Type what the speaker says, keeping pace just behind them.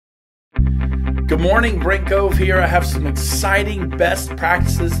morning, Brent here. I have some exciting best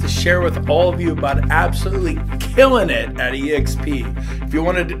practices to share with all of you about absolutely killing it at EXP. If you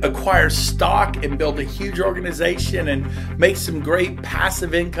want to acquire stock and build a huge organization and make some great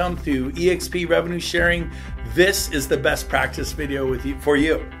passive income through EXP revenue sharing, this is the best practice video for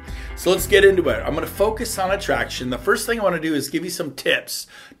you. So let's get into it. I'm going to focus on attraction. The first thing I want to do is give you some tips.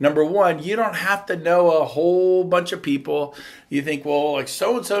 Number one, you don't have to know a whole bunch of people. You think, well, like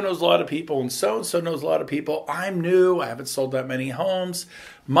so-and-so knows a lot of people and so-and-so knows a lot of people. I'm new. I haven't sold that many homes.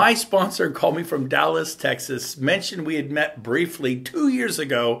 My sponsor called me from Dallas, Texas, mentioned we had met briefly 2 years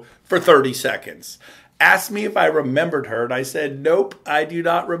ago for 30 seconds. Asked me if I remembered her, and I said, nope, I do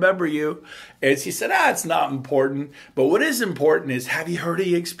not remember you. And she said, it's not important. But what is important is, have you heard of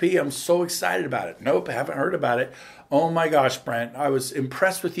EXP? I'm so excited about it. Nope, I haven't heard about it. Oh my gosh, Brent, I was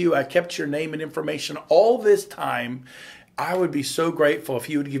impressed with you. I kept your name and information all this time. I would be so grateful if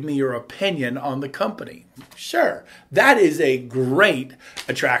you would give me your opinion on the company. Sure, that is a great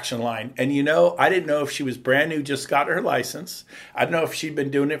attraction line. And you know, I didn't know if she was brand new, just got her license. I didn't know if she'd been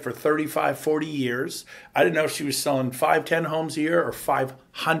doing it for 35, 40 years. I didn't know if she was selling 5, 10 homes a year or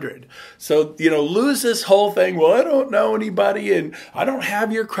 500. So, lose this whole thing. Well, I don't know anybody and I don't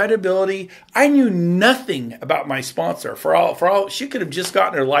have your credibility. I knew nothing about my sponsor. For all, she could have just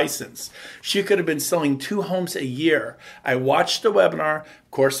gotten her license. She could have been selling 2 homes a year. I watched the webinar.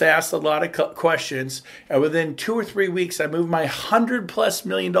 Of course, I asked a lot of questions, and within 2 or 3 weeks, I moved my $100+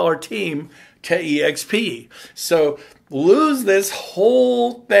 million team to EXP. So lose this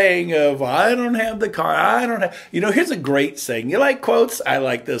whole thing of, I don't have the car, I don't have, here's a great saying. You like quotes? I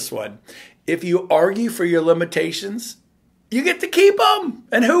like this one. If you argue for your limitations, you get to keep them.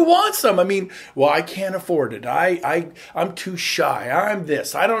 And who wants them? I mean, well, I can't afford it. I'm too shy. I'm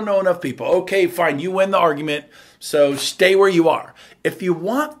this. I don't know enough people. Okay, fine. You win the argument. So stay where you are. If you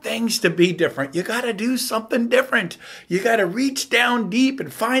want things to be different, you got to do something different. You got to reach down deep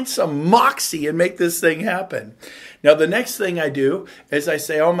and find some moxie and make this thing happen. Now, the next thing I do is I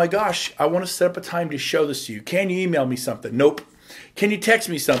say, oh my gosh, I want to set up a time to show this to you. Can you email me something? Nope. Can you text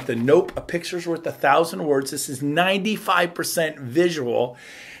me something? Nope. A picture's worth 1,000 words. This is 95% visual.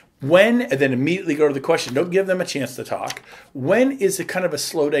 And then immediately go to the question. Don't give them a chance to talk. When is it kind of a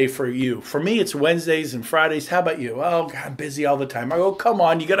slow day for you? For me, it's Wednesdays and Fridays. How about you? Oh, God, I'm busy all the time. I go, come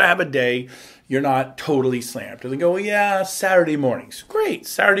on, you got to have a day. You're not totally slammed. And they go, well, yeah, Saturday mornings. Great,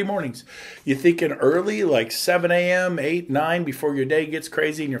 Saturday mornings. You thinking early, like 7 a.m., 8, 9, before your day gets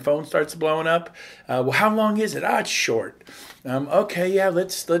crazy and your phone starts blowing up? Well, how long is it? It's short. Okay, yeah,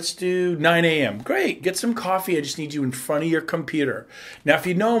 let's do 9 a.m. Great, get some coffee. I just need you in front of your computer. Now, if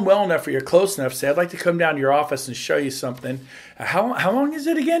you know them well enough or you're close enough, say, I'd like to come down to your office and show you something. How long is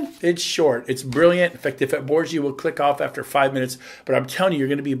it again? It's short. It's brilliant. In fact, if it bores you, we'll click off after 5 minutes. But I'm telling you, you're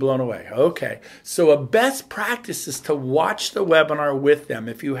going to be blown away. Okay, so a best practice is to watch the webinar with them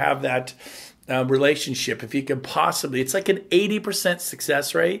if you have that relationship. If you can possibly, it's like an 80%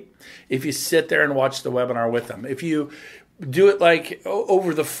 success rate if you sit there and watch the webinar with them. If you do it like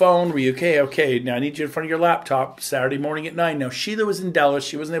over the phone where you, okay, now I need you in front of your laptop Saturday morning at 9. Now, Sheila was in Dallas.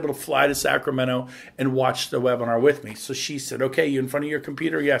 She wasn't able to fly to Sacramento and watch the webinar with me. So she said, okay, you in front of your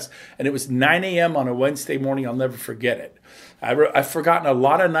computer? Yes. And it was 9 a.m. on a Wednesday morning. I'll never forget it. I've forgotten a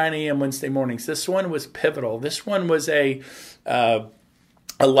lot of 9 a.m. Wednesday mornings. This one was pivotal. This one was a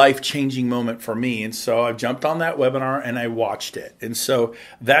life-changing moment for me. And so I jumped on that webinar and I watched it. And so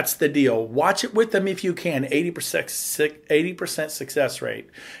that's the deal. Watch it with them if you can, 80% success rate.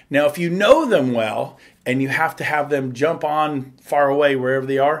 Now, if you know them well and you have to have them jump on far away wherever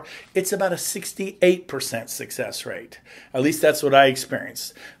they are, it's about a 68% success rate. At least that's what I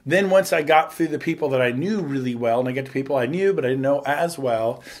experienced. Then once I got through the people that I knew really well, and I got to people I knew but I didn't know as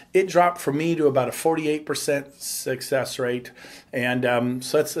well, it dropped for me to about a 48% success rate. And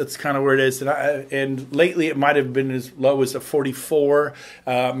so that's kind of where it is. And lately it might have been as low as a 44.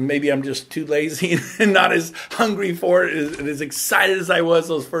 Maybe I'm just too lazy and not as hungry for it and as excited as I was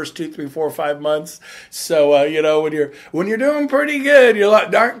those first 2, 3, 4, 5 months. So when you're doing pretty good, you're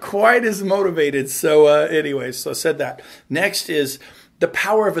not quite as motivated. So anyway, so I said that. Next is the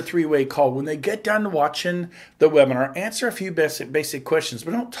power of a 3-way call. When they get done watching the webinar, answer a few basic questions,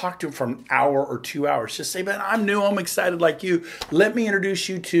 but don't talk to them for an hour or 2 hours. Just say, man, I'm new, I'm excited like you. Let me introduce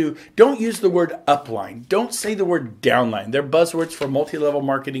you to, don't use the word upline. Don't say the word downline. They're buzzwords for multi-level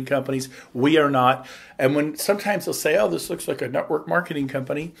marketing companies. We are not. And when sometimes they'll say, oh, this looks like a network marketing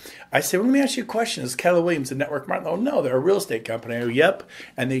company, I say, well, let me ask you a question. Is Keller Williams a network marketing? Oh, no, they're a real estate company. I go, yep.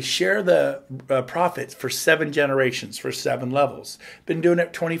 And they share the profits for 7 generations, for 7 levels. been doing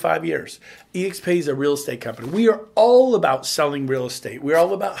it 25 years. EXP is a real estate company. We are all about selling real estate. We're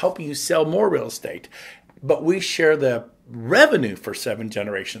all about helping you sell more real estate. But we share the revenue for 7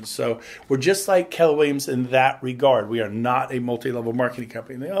 generations. So we're just like Keller Williams in that regard. We are not a multi-level marketing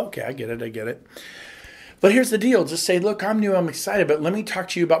company. And they, okay, I get it. But here's the deal. Just say, look, I'm new, I'm excited, but let me talk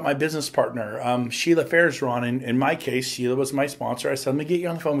to you about my business partner, Sheila Fairgeron. In my case, Sheila was my sponsor. I said, let me get you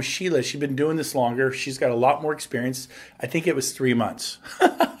on the phone with Sheila. She's been doing this longer. She's got a lot more experience. I think it was 3 months.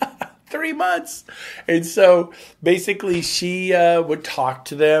 3 months. And so basically she would talk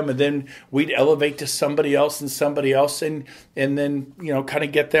to them, and then we'd elevate to somebody else and then, kind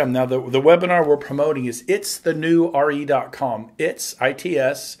of get them. Now the webinar we're promoting is itsthenewre.com. It's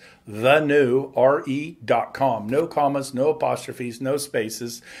ITS thenewre.com. No commas, no apostrophes, no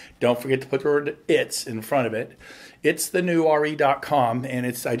spaces. Don't forget to put the word it's in front of it. It's thenewre.com, and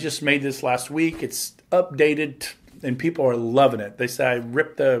I just made this last week. It's updated and people are loving it. They say I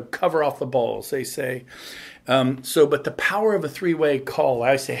ripped the cover off the balls. They say, but the power of a 3-way call.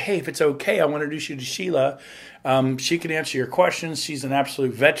 I say, hey, if it's okay, I want to introduce you to Sheila. She can answer your questions. She's an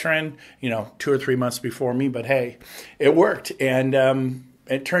absolute veteran, 2 or 3 months before me, but hey, it worked. And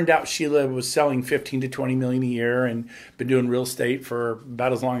it turned out Sheila was selling 15 to 20 million a year and been doing real estate for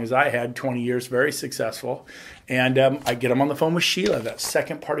about as long as I had, 20 years, very successful. And I get them on the phone with Sheila, that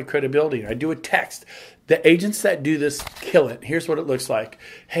second part of credibility. I do a text. The agents that do this kill it. Here's what it looks like.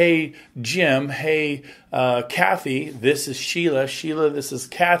 Hey, Jim. Hey, Kathy. This is Sheila. Sheila, this is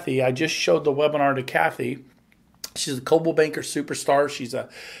Kathy. I just showed the webinar to Kathy. She's a Coldwell Banker superstar. She's a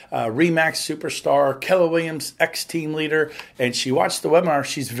RE/MAX superstar, Keller Williams ex-team leader, and she watched the webinar.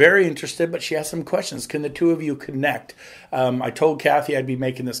 She's very interested, but she has some questions. Can the two of you connect? I told Kathy I'd be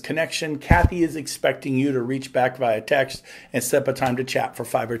making this connection. Kathy is expecting you to reach back via text and set up a time to chat for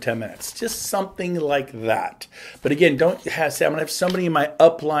 5 or 10 minutes. Just something like that. But again, don't say, I'm going to have somebody in my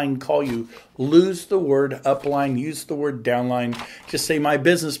upline call you. Lose the word upline, use the word downline. Just say, my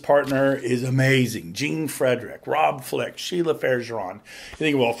business partner is amazing. Gene Frederick, Rob Flick, Sheila Fairgeron. You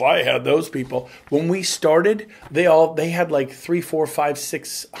think, well, if I had those people. When we started, they had like 300, 400, 500,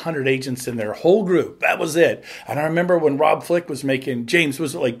 600 agents in their whole group. That was it. And I remember when Rob Flick was making, James,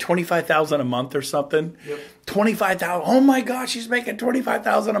 was it like $25,000 a month or something? Yep. 25,000. Oh my gosh, he's making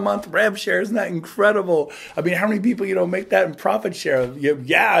 25,000 a month rev share. Isn't that incredible? I mean, how many people make that in profit share?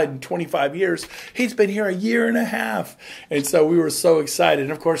 Yeah, in 25 years. He's been here a year and a half. And so we were so excited.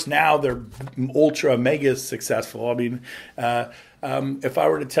 And of course, now they're ultra mega successful. I mean, if I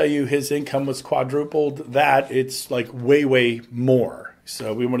were to tell you his income was quadrupled, it's like way, way more.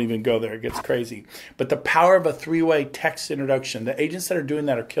 So we won't even go there. It gets crazy. But the power of a 3-way text introduction. The agents that are doing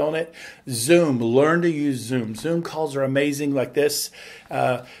that are killing it. Zoom. Learn to use Zoom. Zoom calls are amazing like this.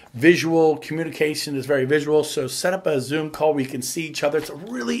 Visual communication is very visual. So set up a Zoom call where you can see each other. It's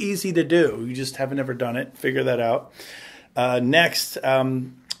really easy to do. You just haven't ever done it. Figure that out. Next,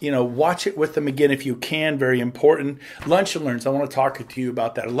 watch it with them again if you can. Very important. Lunch and learns. I want to talk to you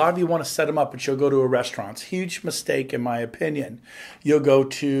about that. A lot of you want to set them up, but you'll go to a restaurant. It's a huge mistake, in my opinion. You'll go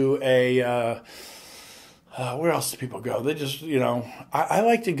to where else do people go? They just, I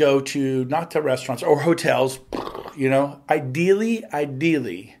like to go to, not to restaurants or hotels, ideally,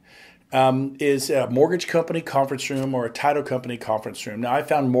 is a mortgage company conference room or a title company conference room. Now, I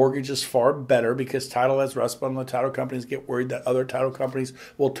found mortgage is far better because title has rust button. The title companies get worried that other title companies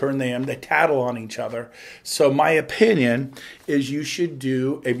will turn them. They tattle on each other. So my opinion is you should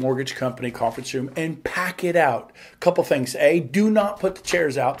do a mortgage company conference room and pack it out. A couple things. A, do not put the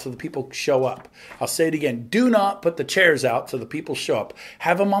chairs out so the people show up. I'll say it again. Do not put the chairs out so the people show up.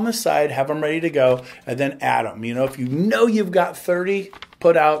 Have them on the side, have them ready to go, and then add them. If you've got 30,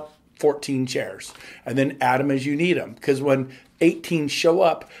 put out 14 chairs and then add them as you need them, because when 18 show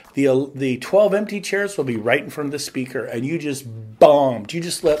up, the 12 empty chairs will be right in front of the speaker, and you just bombed. You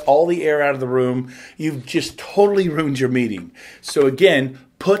just let all the air out of the room. You've just totally ruined your meeting. So again,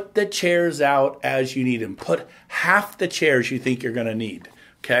 put the chairs out as you need them. Put half the chairs you think you're going to need.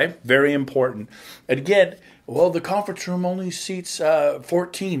 Okay, very important. And again, the conference room only seats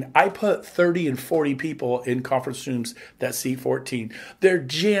 14. I put 30 and 40 people in conference rooms that seat 14. They're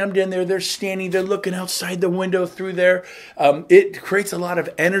jammed in there. They're standing. They're looking outside the window through there. It creates a lot of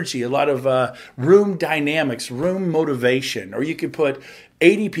energy, a lot of room dynamics, room motivation. Or you could put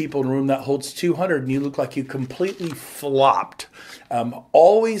 80 people in a room that holds 200 and you look like you completely flopped.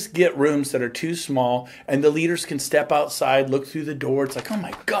 Always get rooms that are too small and the leaders can step outside, look through the door. It's like, oh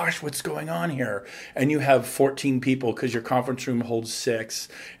my gosh, what's going on here? And you have 14 people because your conference room holds 6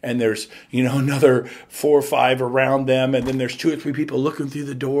 and there's, another 4 or 5 around them. And then there's 2 or 3 people looking through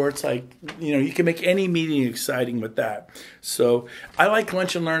the door. It's like, you can make any meeting exciting with that. So I like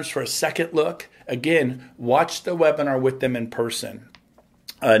Lunch and Learns for a second look. Again, watch the webinar with them in person.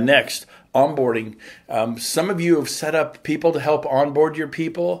 Next, onboarding. Some of you have set up people to help onboard your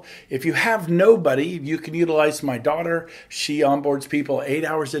people. If you have nobody, you can utilize my daughter. She onboards people 8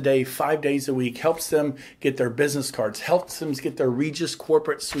 hours a day, 5 days a week, helps them get their business cards, helps them get their Regis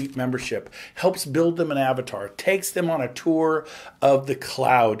Corporate Suite membership, helps build them an avatar, takes them on a tour of the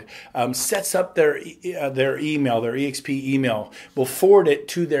cloud, sets up their email, their EXP email, will forward it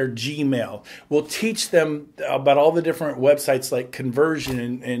to their Gmail, will teach them about all the different websites like Conversion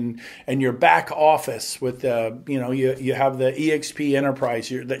and your back office with you have the EXP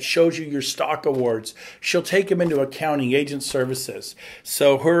Enterprise that shows you your stock awards. She'll take them into accounting, agent services.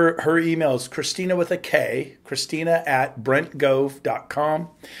 So her email is Christina with a K, Christina@brentgove.com.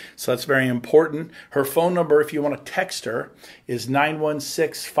 So that's very important. Her phone number, if you want to text her, is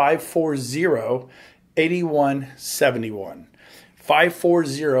 916-540-8171.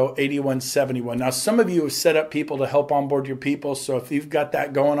 540-8171. Now, some of you have set up people to help onboard your people, so if you've got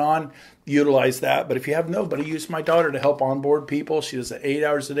that going on, utilize that. But if you have nobody, use my daughter to help onboard people. She does it 8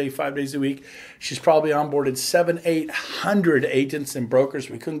 hours a day, 5 days a week. She's probably onboarded 700-800 agents and brokers.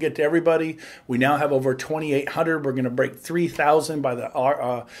 We couldn't get to everybody. We now have over 2,800. We're going to break 3,000 by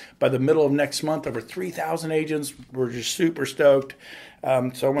the middle of next month. Over 3,000 agents. We're just super stoked.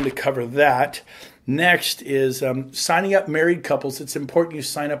 So I wanted to cover that. Next is signing up married couples. It's important you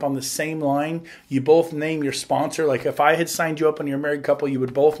sign up on the same line. You both name your sponsor. Like if I had signed you up on your married couple, you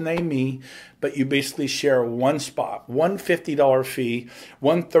would both name me, but you basically share one spot, one $50 fee,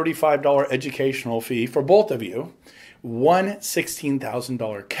 one $35 educational fee for both of you, one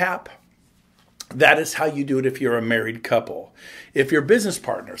 $16,000 cap. That is how you do it if you're a married couple. If you're business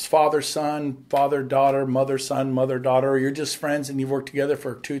partners, father, son, father, daughter, mother, son, mother, daughter, or you're just friends and you've worked together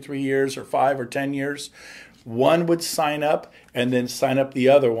for 2, 3 years or 5 or 10 years, one would sign up and then sign up the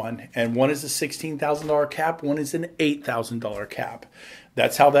other one. And one is a $16,000 cap, one is an $8,000 cap.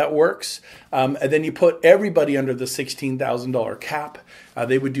 That's how that works. And then you put everybody under the $16,000 cap.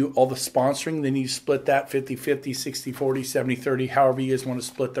 They would do all the sponsoring. Then you split that 50-50, 60-40, 70-30, however you guys want to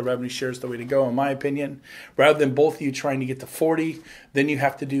split the revenue share is the way to go, in my opinion. Rather than both of you trying to get to 40, then you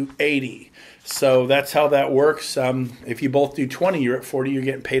have to do 80. So that's how that works. If you both do 20, you're at 40, you're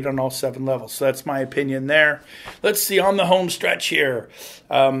getting paid on all 7 levels. So that's my opinion there. Let's see on the home stretch here.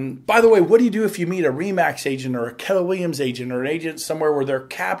 By the way, what do you do if you meet a RE/MAX agent or a Keller Williams agent or an agent somewhere where they're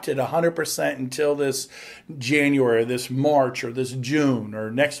capped at 100% until this January, this March, or this June,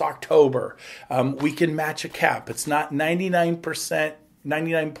 or next October? We can match a cap. It's not 99%.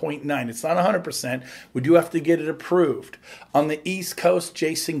 99.9. It's not 100%. We do have to get it approved. On the East Coast,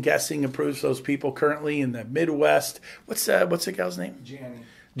 Jason Guessing approves those people currently. In the Midwest, what's the gal's name?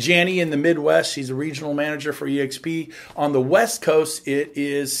 Janny in the Midwest. She's a regional manager for EXP. On the West Coast, it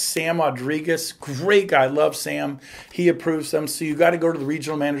is Sam Rodriguez. Great guy. Love Sam. He approves them. So you got to go to the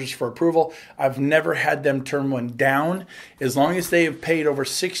regional managers for approval. I've never had them turn one down. As long as they have paid over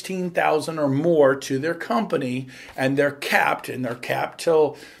 $16,000 or more to their company and they're capped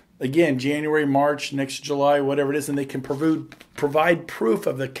till, again, January, March, next July, whatever it is, and they can provide proof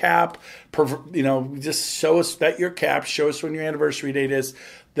of the cap. Just show us that you're capped. Show us when your anniversary date is.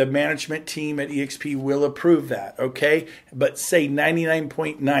 The management team at EXP will approve that, okay? But say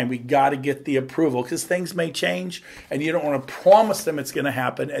 99.9, we got to get the approval because things may change and you don't want to promise them it's going to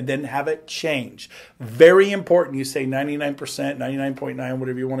happen and then have it change. Very important you say 99%, 99.9,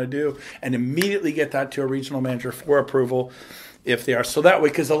 whatever you want to do, and immediately get that to a regional manager for approval if they are. So that way,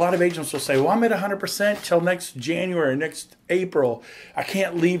 because a lot of agents will say, well, I'm at 100% till next January, next April. I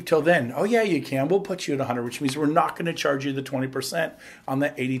can't leave till then. Oh, yeah, you can. We'll put you at 100, which means we're not going to charge you the 20% on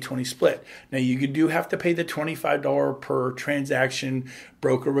that 80-20 split. Now, you do have to pay the $25 per transaction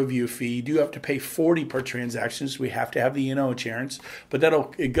broker review fee. You do have to pay $40 per transaction, so we have to have the E&O insurance. But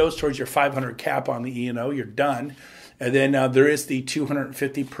it goes towards your 500 cap on the E&O. You're done. And then there is the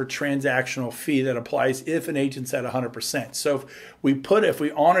 $250 per transactional fee that applies if an agent's at 100%. So if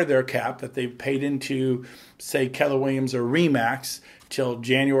we honor their cap that they've paid into say Keller Williams or Remax till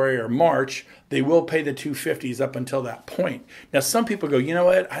January or March, they will pay the 250s up until that point. Now, some people go, you know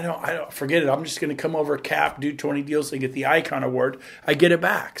what? I don't forget it. I'm just going to come over cap, do 20 deals, and get the Icon Award. I get it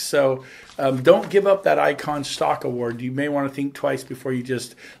back. So don't give up that Icon stock award. You may want to think twice before you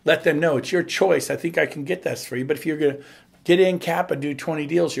just let them know it's your choice. I think I can get this for you. But if you're going to get in cap and do 20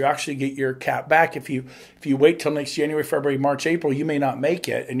 deals, you actually get your cap back. If you wait till next January, February, March, April, you may not make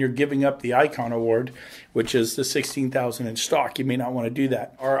it, and you're giving up the Icon Award, which is the 16,000 in stock. You may not want to do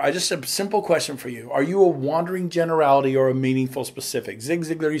that. Or I just a simple question for you: are you a wandering generality or a meaningful specific? Zig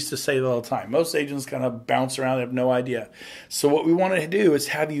Ziglar used to say it all the time. Most agents kind of bounce around and have no idea. So what we want to do is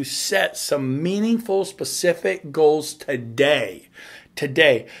have you set some meaningful specific goals today.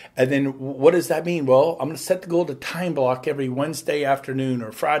 And then what does that mean? Well, I'm going to set the goal to time block every Wednesday afternoon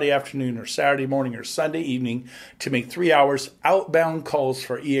or Friday afternoon or Saturday morning or Sunday evening to make 3 hours outbound calls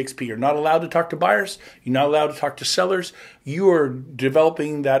for EXP. You're not allowed to talk to buyers. You're not allowed to talk to sellers. You are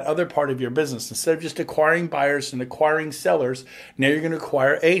developing that other part of your business. Instead of just acquiring buyers and acquiring sellers, now you're going to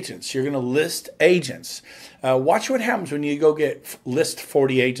acquire agents. You're going to list agents. Watch what happens when you go list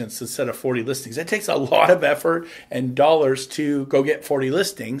 40 agents instead of 40 listings. It takes a lot of effort and dollars to go get 40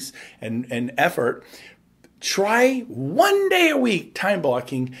 listings and effort. Try 1 day a week time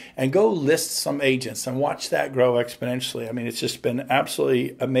blocking and go list some agents and watch that grow exponentially. I mean, it's just been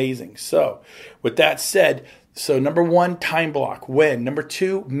absolutely amazing. So with that said, so number one, time block. When? Number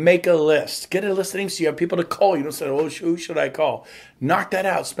two, make a list. Get a list of names so you have people to call. You don't say, oh, who should I call? Knock that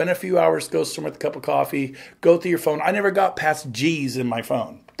out. Spend a few hours, go somewhere with a cup of coffee, go through your phone. I never got past G's in my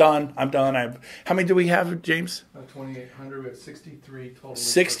phone. Done. I'm done. How many do we have, James? 2,800. We have 63 total.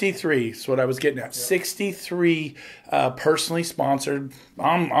 63 is what I was getting at. Yep. 63 personally sponsored.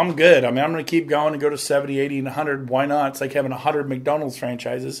 I'm good. I mean, I'm going to keep going and go to 70, 80, and 100. Why not? It's like having 100 McDonald's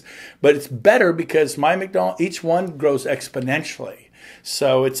franchises. But it's better because my McDonald's, each one grows exponentially.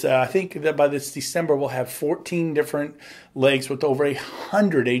 So it's I think that by this December we'll have 14 different legs with over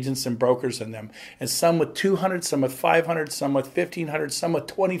 100 agents and brokers in them, and some with 200, some with 500, some with 1,500, some with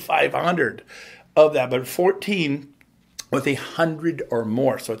 2,500 of that, but 14 with 100 or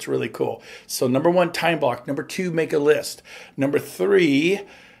more. So it's really cool. So number one, time block. Number two, make a list. Number three,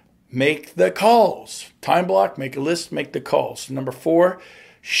 make the calls. Time block, make a list, make the calls. Number four,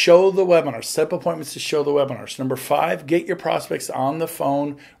 show the webinars. Set up appointments to show the webinars. Number five, get your prospects on the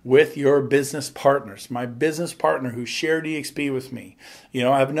phone with your business partners. My business partner who shared EXP with me. You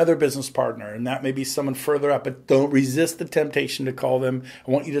know, I have another business partner, and that may be someone further up, but don't resist the temptation to call them. I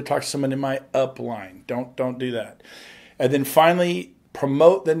want you to talk to someone in my upline. Don't do that. And then finally,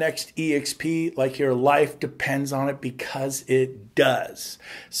 promote the next EXP like your life depends on it, because it does.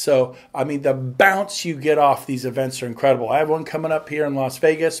 So, I mean, the bounce you get off these events are incredible. I have one coming up here in Las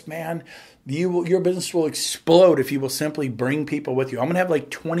Vegas. Man, your business will explode if you will simply bring people with you. I'm going to have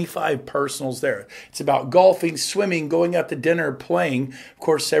like 25 personals there. It's about golfing, swimming, going out to dinner, playing. Of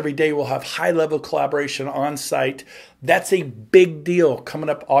course, every day we'll have high-level collaboration on site. That's a big deal coming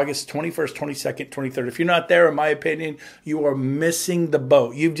up August 21st, 22nd, 23rd. If you're not there, in my opinion, you are missing the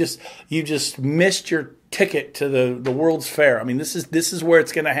boat. You've just missed your ticket to the World's Fair. I mean, this is where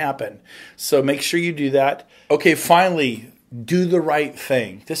it's going to happen. So make sure you do that. Okay, finally, do the right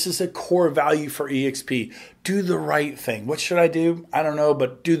thing. This is a core value for EXP. Do the right thing. What should I do? I don't know,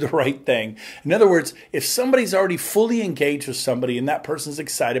 but do the right thing. In other words, if somebody's already fully engaged with somebody and that person's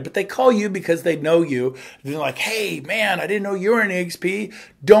excited, but they call you because they know you, they're like, hey, man, I didn't know you were in EXP.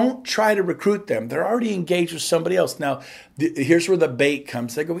 Don't try to recruit them. They're already engaged with somebody else. Now, here's where the bait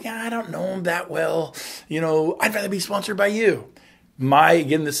comes. They go, yeah, I don't know them that well. You know, I'd rather be sponsored by you.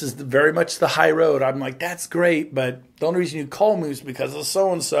 Again, this is very much the high road. I'm like, that's great, but the only reason you call me is because of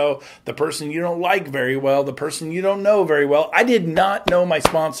so-and-so, the person you don't like very well, the person you don't know very well. I did not know my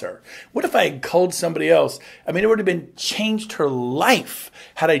sponsor. What if I had called somebody else? I mean, it would have been changed her life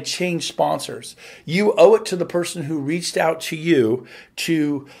had I changed sponsors. You owe it to the person who reached out to you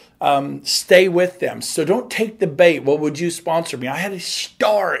to stay with them. So don't take the bait. Well, would you sponsor me? I had a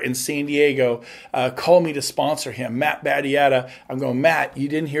star in San Diego call me to sponsor him, Matt Battiata. I'm going, Matt, you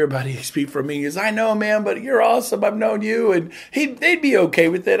didn't hear about EXP from me. He goes, I know, man, but you're awesome. I've known you. And they'd be okay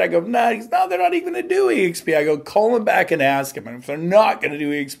with it. I go, no, they're not even going to do EXP. I go, call them back and ask them. And if they're not going to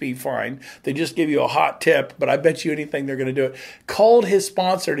do EXP, fine. They just give you a hot tip, but I bet you anything they're going to do it. Called his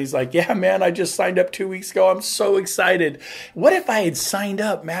sponsor, and he's like, yeah, man, I just signed up 2 weeks ago. I'm so excited. What if I had signed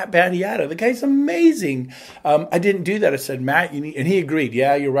up Matt Battiata? The guy's amazing. I didn't do that. I said, Matt, and he agreed.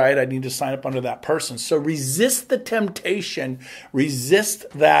 Yeah, you're right. I need to sign up under that person. So resist the temptation. Resist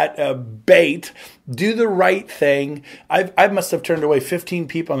that bait. Do the right thing. I must have turned away 15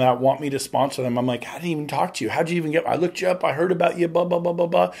 people that want me to sponsor them. I'm like, I didn't even talk to you. How'd you even get? I looked you up. I heard about you. Blah blah blah blah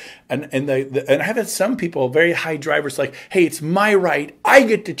blah. And I have had some people, very high drivers, like, hey, it's my right. I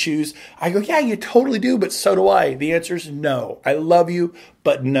get to choose. I go, yeah, you totally do, but so do I. The answer is no. I love you,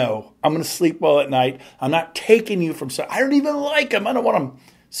 but no. I'm going to sleep well at night. I'm not taking you from. I don't even like them. I don't want them.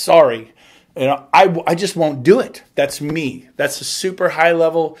 Sorry. I just won't do it. That's me. That's a super high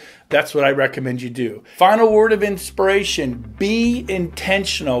level. That's what I recommend you do. Final word of inspiration: be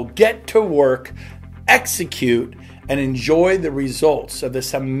intentional, get to work, execute, and enjoy the results of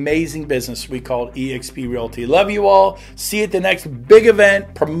this amazing business we call eXp Realty. Love you all. See you at the next big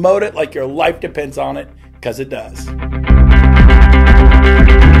event. Promote it like your life depends on it, because it does.